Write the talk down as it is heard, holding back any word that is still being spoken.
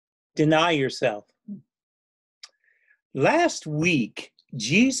Deny yourself. Last week,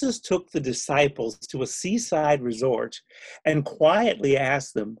 Jesus took the disciples to a seaside resort and quietly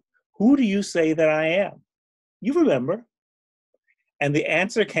asked them, "Who do you say that I am?" You remember. And the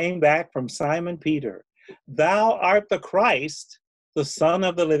answer came back from Simon Peter, "Thou art the Christ, the Son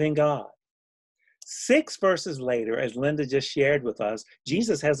of the living God." 6 verses later, as Linda just shared with us,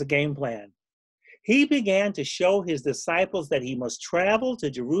 Jesus has a game plan. He began to show his disciples that he must travel to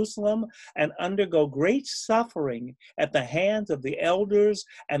Jerusalem and undergo great suffering at the hands of the elders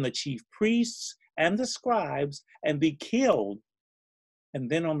and the chief priests and the scribes and be killed, and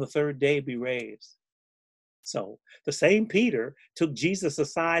then on the third day be raised. So the same Peter took Jesus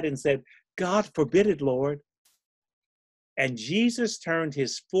aside and said, "God forbid it, Lord." And Jesus turned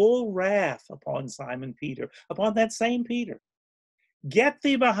his full wrath upon Simon Peter, upon that same Peter. "Get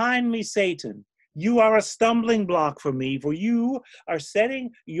thee behind me, Satan. You are a stumbling block for me, for you are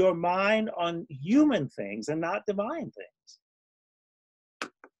setting your mind on human things and not divine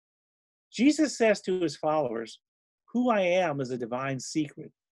things." Jesus says to his followers, "Who I am is a divine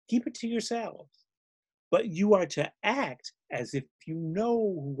secret. Keep it to yourselves. But you are to act as if you know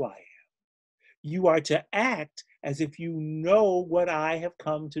who I am. You are to act as if you know what I have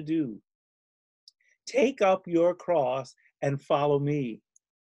come to do. Take up your cross and follow me.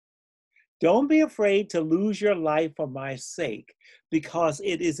 Don't be afraid to lose your life for my sake, because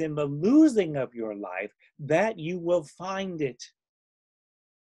it is in the losing of your life that you will find it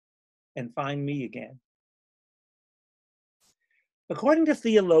and find me again." According to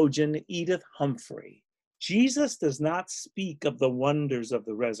theologian Edith Humphrey, Jesus does not speak of the wonders of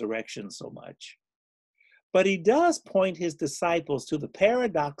the resurrection so much, but he does point his disciples to the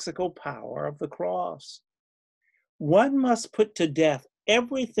paradoxical power of the cross. One must put to death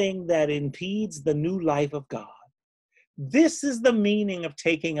everything that impedes the new life of God. This is the meaning of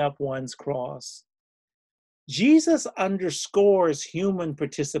taking up one's cross. Jesus underscores human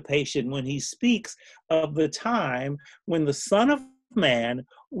participation when he speaks of the time when the Son of Man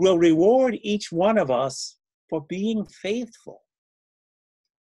will reward each one of us for being faithful.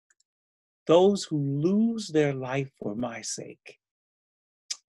 Those who lose their life for my sake,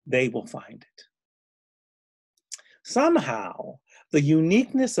 they will find it. Somehow, the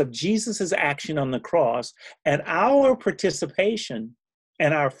uniqueness of Jesus' action on the cross and our participation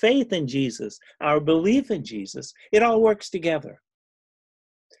and our faith in Jesus, our belief in Jesus, it all works together.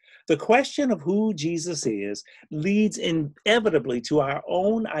 The question of who Jesus is leads inevitably to our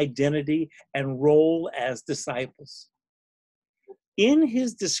own identity and role as disciples. In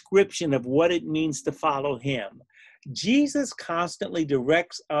his description of what it means to follow him, Jesus constantly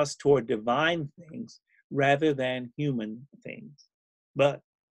directs us toward divine things rather than human things. But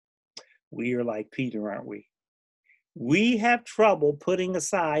we are like Peter, aren't we? We have trouble putting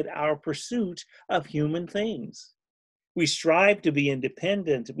aside our pursuit of human things. We strive to be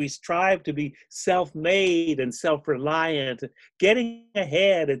independent. We strive to be self-made and self-reliant, getting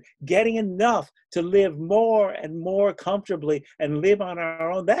ahead and getting enough to live more and more comfortably and live on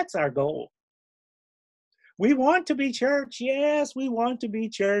our own. That's our goal. We want to be church. Yes, we want to be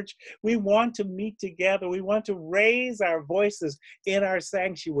church. We want to meet together. We want to raise our voices in our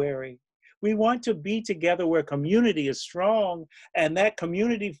sanctuary. We want to be together where community is strong, and that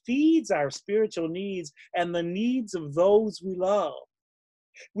community feeds our spiritual needs and the needs of those we love.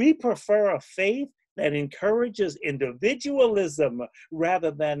 We prefer a faith that encourages individualism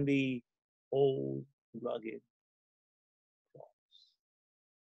rather than the old rugged cross.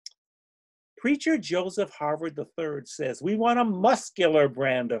 Preacher Joseph Harvard III says, "We want a muscular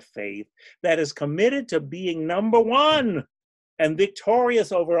brand of faith that is committed to being number one and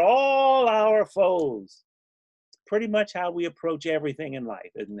victorious over all our foes." Pretty much how we approach everything in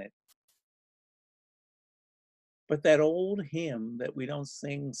life, isn't it? But that old hymn that we don't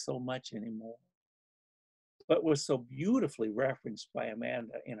sing so much anymore, but was so beautifully referenced by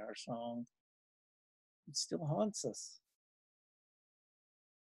Amanda in our song, it still haunts us.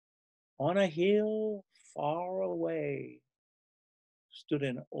 On a hill far away stood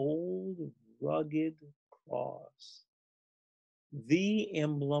an old rugged cross, the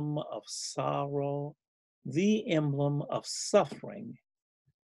emblem of sorrow, the emblem of suffering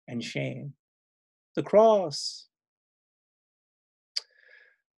and shame. The cross.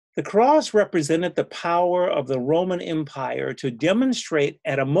 The cross represented the power of the Roman Empire to demonstrate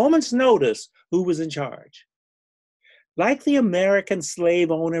at a moment's notice who was in charge. Like the American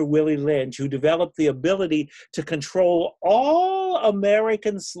slave owner Willie Lynch, who developed the ability to control all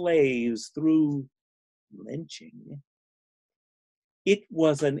American slaves through lynching, it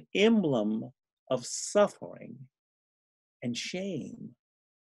was an emblem of suffering and shame.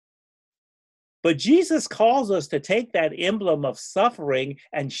 But Jesus calls us to take that emblem of suffering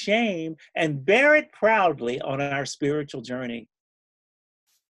and shame and bear it proudly on our spiritual journey.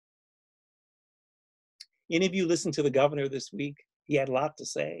 Any of you listened to the governor this week? He had a lot to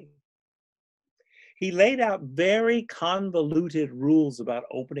say. He laid out very convoluted rules about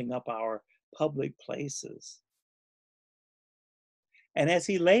opening up our public places. And as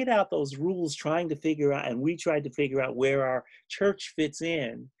he laid out those rules, trying to figure out, and we tried to figure out where our church fits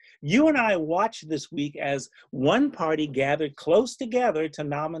in, you and I watched this week as one party gathered close together to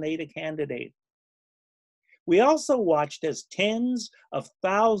nominate a candidate. We also watched as tens of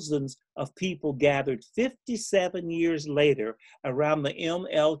thousands of people gathered 57 years later around the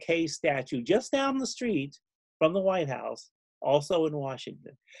MLK statue just down the street from the White House, also in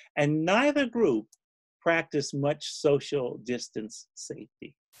Washington. And neither group practiced much social distance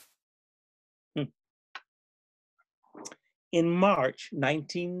safety. In March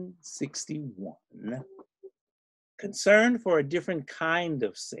 1961, concerned for a different kind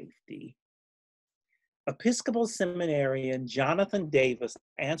of safety, Episcopal seminarian Jonathan Davis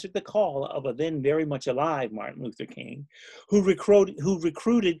answered the call of a then very much alive Martin Luther King, who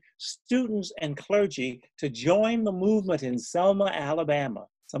recruited students and clergy to join the movement in Selma, Alabama.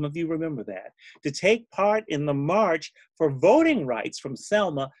 Some of you remember that, to take part in the march for voting rights from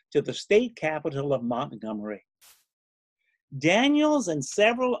Selma to the state capital of Montgomery. Daniels and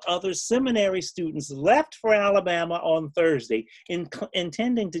several other seminary students left for Alabama on Thursday,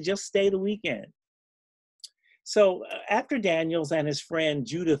 intending to just stay the weekend. So after Daniels and his friend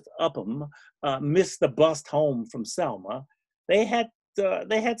Judith Upham missed the bus home from Selma, they had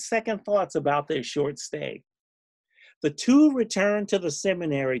second thoughts about their short stay. The two returned to the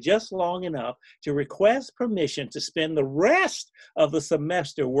seminary just long enough to request permission to spend the rest of the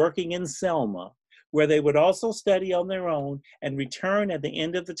semester working in Selma, where they would also study on their own and return at the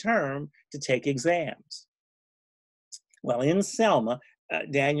end of the term to take exams. Well, in Selma,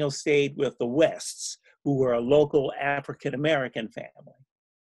 Daniel stayed with the Wests, who were a local African-American family.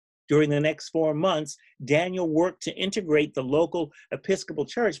 During the next 4 months, Daniel worked to integrate the local Episcopal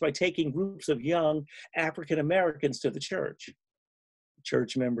church by taking groups of young African-Americans to the church.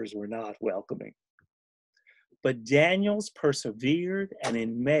 Church members were not welcoming. But Daniels persevered, and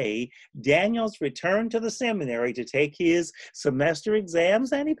in May, Daniels returned to the seminary to take his semester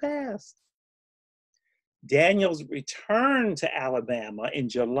exams, and he passed. Daniels returned to Alabama in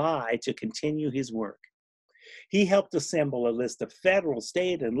July to continue his work. He helped assemble a list of federal,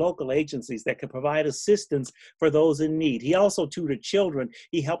 state, and local agencies that could provide assistance for those in need. He also tutored children.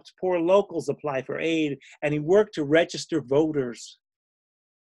 He helped poor locals apply for aid, and he worked to register voters.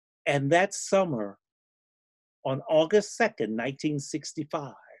 And that summer, on August 2nd,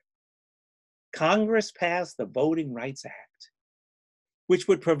 1965, Congress passed the Voting Rights Act, which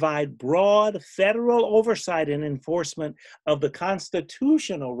would provide broad federal oversight and enforcement of the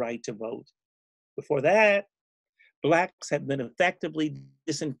constitutional right to vote. Before that, Blacks had been effectively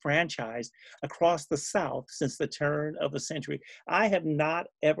disenfranchised across the South since the turn of the century. I have not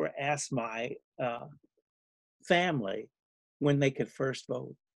ever asked my family when they could first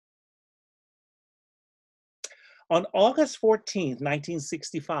vote. On August 14th,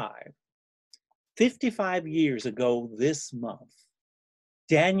 1965, 55 years ago this month,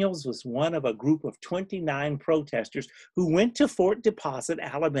 Daniels was one of a group of 29 protesters who went to Fort Deposit,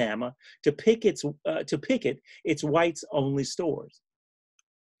 Alabama, to picket its whites-only stores.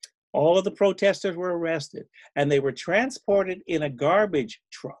 All of the protesters were arrested, and they were transported in a garbage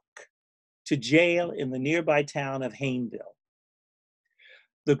truck to jail in the nearby town of Hayneville.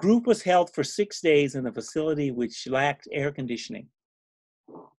 The group was held for 6 days in a facility which lacked air conditioning.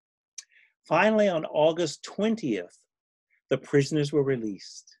 Finally, on August 20th, the prisoners were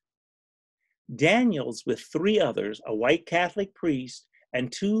released. Daniels, with 3 others, a white Catholic priest and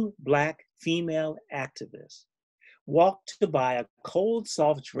 2 Black female activists, walked to buy a cold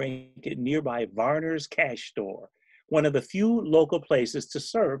soft drink at nearby Varner's Cash Store, one of the few local places to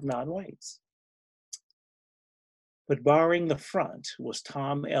serve non-whites. But barring the front was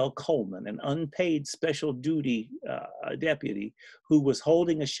Tom L. Coleman, an unpaid special duty deputy who was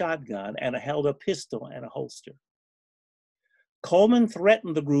holding a shotgun and held a pistol and a holster. Coleman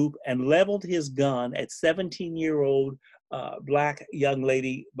threatened the group and leveled his gun at 17-year-old Black young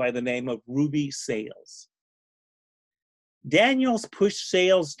lady by the name of Ruby Sales. Daniels pushed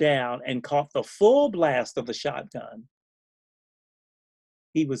Sales down and caught the full blast of the shotgun.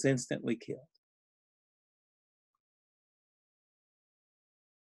 He was instantly killed.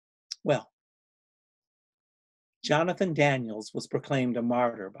 Well, Jonathan Daniels was proclaimed a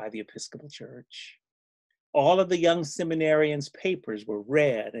martyr by the Episcopal Church. All of the young seminarians' papers were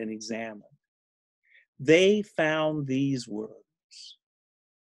read and examined. they found these words.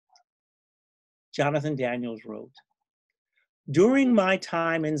 Jonathan Daniels wrote, "During my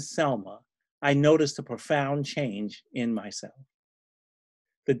time in Selma, I noticed a profound change in myself.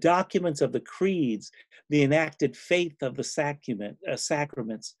 The documents of the creeds, the enacted faith of the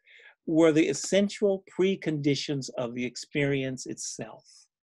sacraments were the essential preconditions of the experience itself.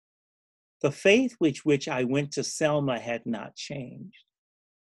 The faith which I went to Selma had not changed.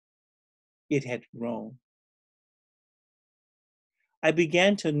 It had grown. I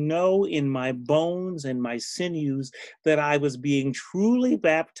began to know in my bones and my sinews that I was being truly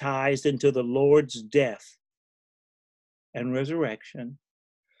baptized into the Lord's death and resurrection,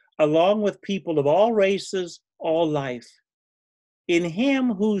 along with people of all races, all life. In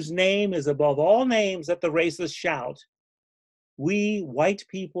him whose name is above all names, that the races shout, we, white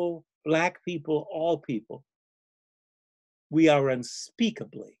people, black people, all people, we are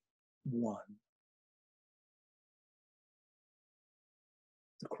unspeakably one."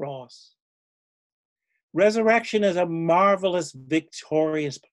 The cross. Resurrection is a marvelous,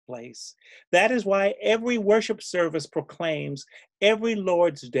 victorious place. That is why every worship service proclaims, every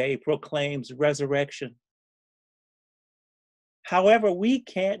Lord's Day proclaims resurrection. However, we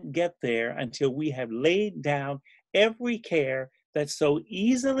can't get there until we have laid down every care that so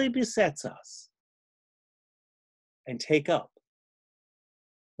easily besets us and take up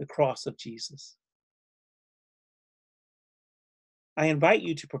the cross of Jesus. I invite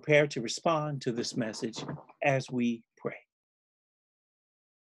you to prepare to respond to this message as we pray.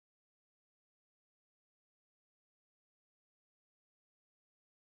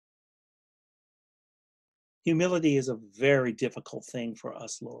 Humility is a very difficult thing for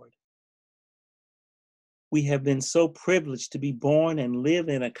us, Lord. We have been so privileged to be born and live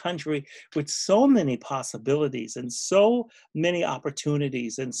in a country with so many possibilities and so many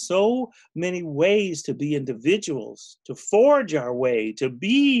opportunities and so many ways to be individuals, to forge our way, to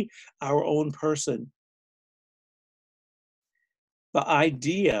be our own person. The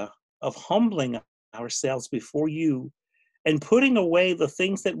idea of humbling ourselves before you and putting away the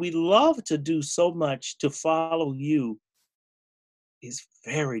things that we love to do so much to follow you is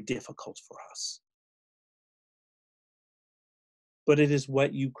very difficult for us. But it is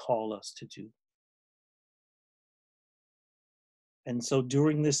what you call us to do. And so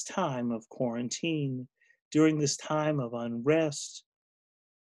during this time of quarantine, during this time of unrest,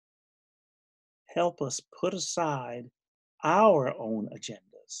 help us put aside our own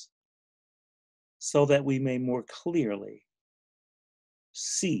agendas so that we may more clearly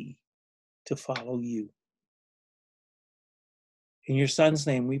see to follow you. In your Son's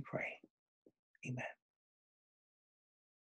name we pray. Amen.